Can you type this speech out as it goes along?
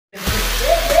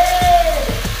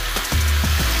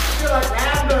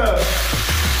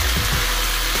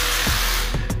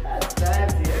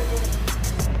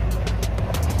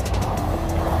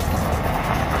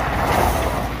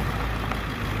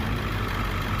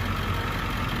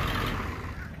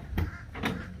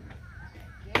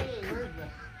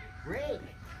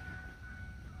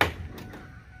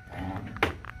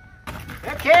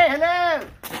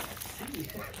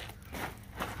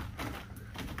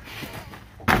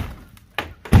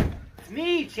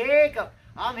me, Jacob.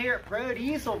 I'm here at Pro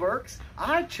Diesel Werks.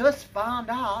 I just found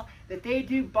out that they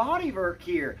do body work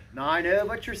here. Now I know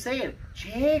what you're saying.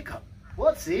 Jacob,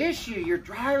 what's the issue? You're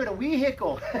driving a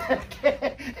vehicle.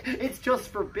 It's just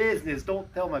for business.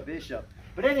 Don't tell my bishop.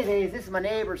 But anyways, this is my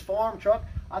neighbor's farm truck.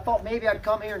 I thought maybe I'd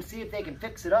come here and see if they can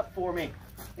fix it up for me.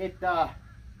 It's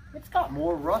got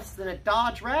more rust than a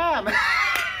Dodge Ram.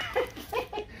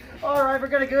 All right, we're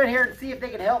gonna go in here and see if they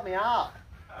can help me out.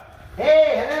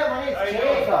 Hey, hello, my name's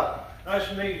Jacob. Nice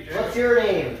to meet you, Jacob. What's your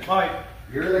name? Mike.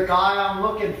 You're the guy I'm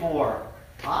looking for.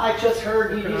 I just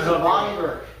heard you do some body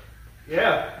work.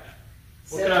 Yeah.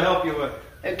 What can I help you with?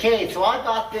 Okay, so I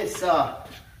got this,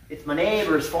 it's my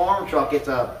neighbor's farm truck. It's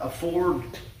a Ford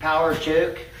power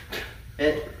choke.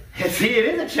 See, it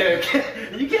is a choke.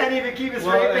 You can't even keep a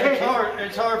straight face.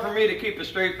 It's hard for me to keep a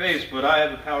straight face, but I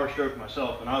have a power stroke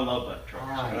myself, and I love that truck.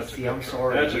 I'm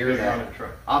sorry to hear that.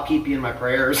 Truck. I'll keep you in my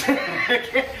prayers.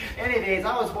 Anyways,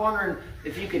 I was wondering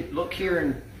if you could look here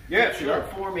and sure.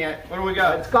 it for me. What do we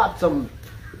got? It's got some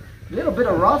little bit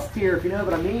of rust here, if you know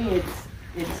what I mean.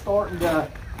 It's starting to,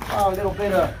 a little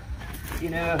bit of,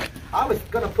 I was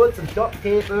gonna put some duct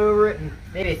tape over it and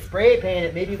maybe spray paint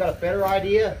it. Maybe you got a better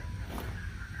idea.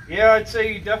 Yeah, I'd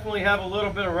say you definitely have a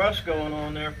little bit of rust going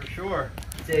on there for sure.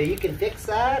 So you can fix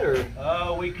that, or?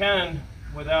 We can.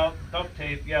 Without duct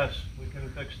tape, yes, we can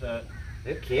fix that.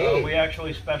 Okay. We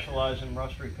actually specialize in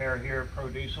rust repair here at Pro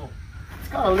Diesel. It's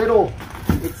got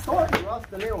it's starting to rust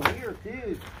a little here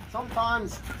too.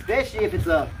 Sometimes, especially if it's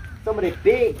somebody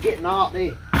big getting out,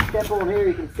 they step on here,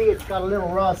 you can see it's got a little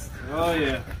rust. Oh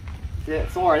yeah.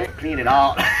 Sorry, I didn't clean it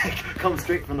out. Comes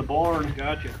straight from the barn.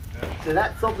 Gotcha. So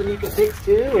that's something you can fix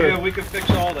too? Or? Yeah, we can fix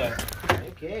all that.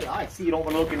 Okay, I see you don't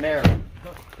want to look in there.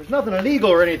 There's nothing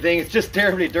illegal or anything, it's just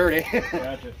terribly dirty.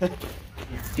 Gotcha.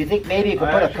 Do you think maybe you could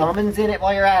put a Cummins in it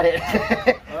while you're at it?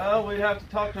 Well, we'd have to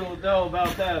talk to Liddell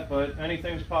about that, but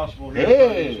anything's possible here.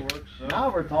 Hey, Works, so. Now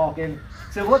we're talking.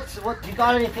 So what, you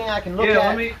got anything I can look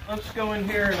at? Yeah, let's go in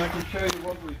here and I can show you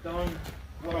what we've done,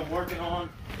 what I'm working on.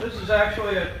 This is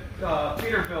actually a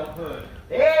Peterbilt hood.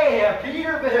 Hey, a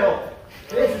Peterbilt.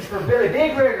 This is for Billy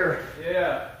Big Rigger.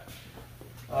 Yeah.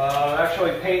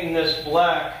 Actually painting this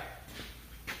black.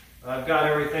 I've got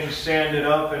everything sanded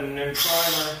up and in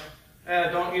primer.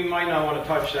 You might not want to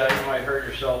touch that. You might hurt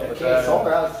yourself with that.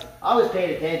 Okay, I was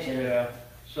paying attention. Yeah.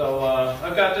 So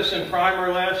I've got this in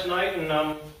primer last night, and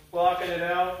I'm blocking it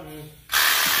out. And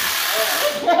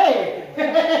hey!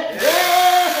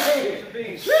 Hey!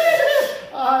 Beast.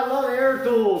 I love air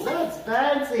tools. That's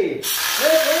fancy.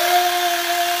 Hey!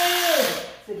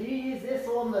 So do you use this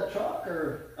on the truck,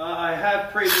 or? I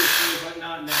have previously, but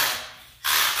not now.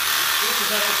 This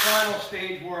is at the final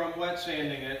stage where I'm wet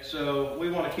sanding it, so we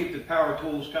want to keep the power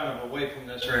tools kind of away from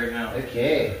this right now.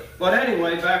 Okay. But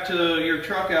anyway, back to your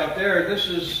truck out there. This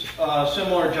is a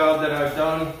similar job that I've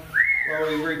done where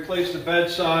we replaced the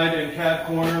bedside and cab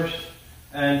corners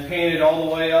and painted all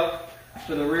the way up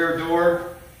to the rear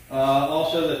door.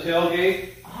 Also the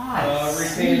tailgate.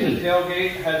 Repainted the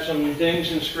tailgate, had some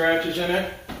dings and scratches in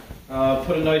it.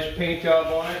 Put a nice paint job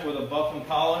on it with a buff and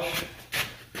polish.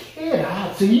 Get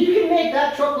out. So you can make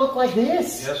that truck look like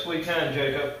this? Yes, we can,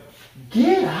 Jacob.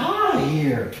 Get out of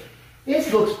here.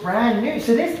 This looks brand new.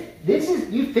 So this is,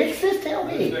 you fixed this, tell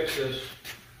me? I fixed this.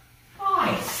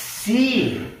 I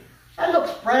see. That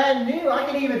looks brand new. I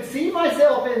can even see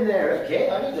myself in there. Okay,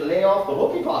 I need to lay off the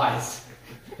whoopie pies.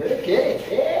 Okay,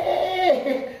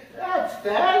 hey, that's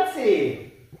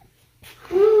fancy.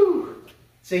 Whew.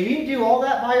 So you do all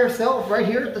that by yourself right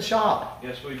here at the shop?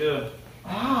 Yes, we do.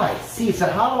 I see. So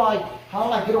how do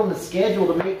I get on the schedule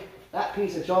to make that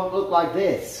piece of junk look like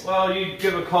this? Well, you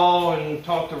give a call and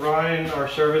talk to Ryan, our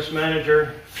service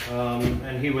manager,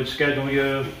 and he would schedule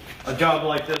you. A job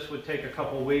like this would take a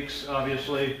couple weeks,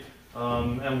 obviously,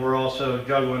 and we're also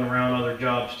juggling around other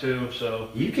jobs too. So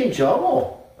you can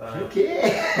juggle.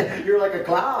 Okay, you're like a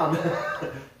clown.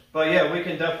 But yeah, we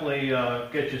can definitely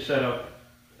get you set up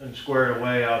and squared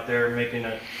away out there, making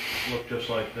it look just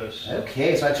like this.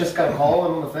 Okay, so I just got to call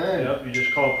him on the phone. Yep, you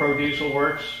just call Pro Diesel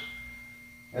Werks.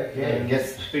 Okay, I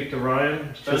guess speak to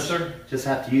Ryan Spencer. Just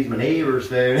have to use my neighbor's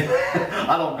phone.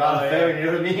 I don't got a phone, you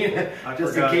know what I mean?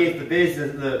 Just in case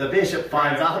the bishop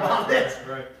finds out about this.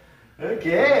 Right.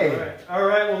 Okay. All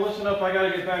right. Well, listen up. I got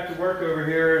to get back to work over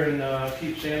here and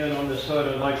keep sanding on this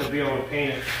hood. I'd like to be able to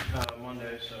paint it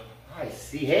Monday. So. I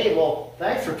see. Hey, well,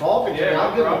 thanks for talking to me.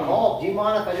 I'll give him a call. Do you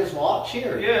mind if I just watch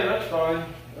here? Yeah, that's fine.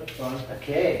 That's fine.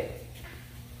 Okay.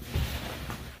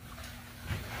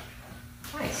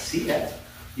 I see that.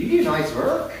 You do nice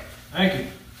work. Thank you.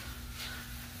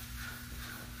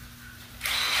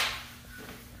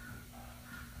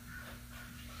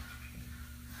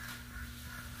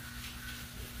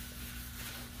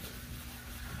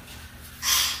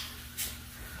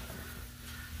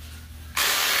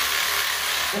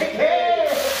 Hey!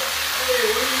 Hey,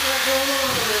 what do you got going on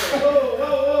over there? Whoa,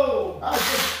 whoa, whoa! I was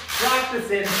just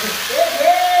practicing.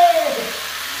 Hey!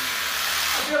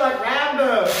 I feel like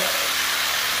Rambo.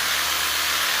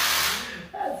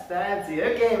 That's fancy.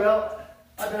 Okay, well,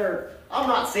 I'm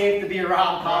not safe to be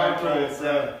around power tools,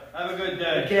 so. Have a good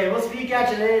day. Okay, we'll speak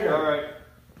at you later. All right.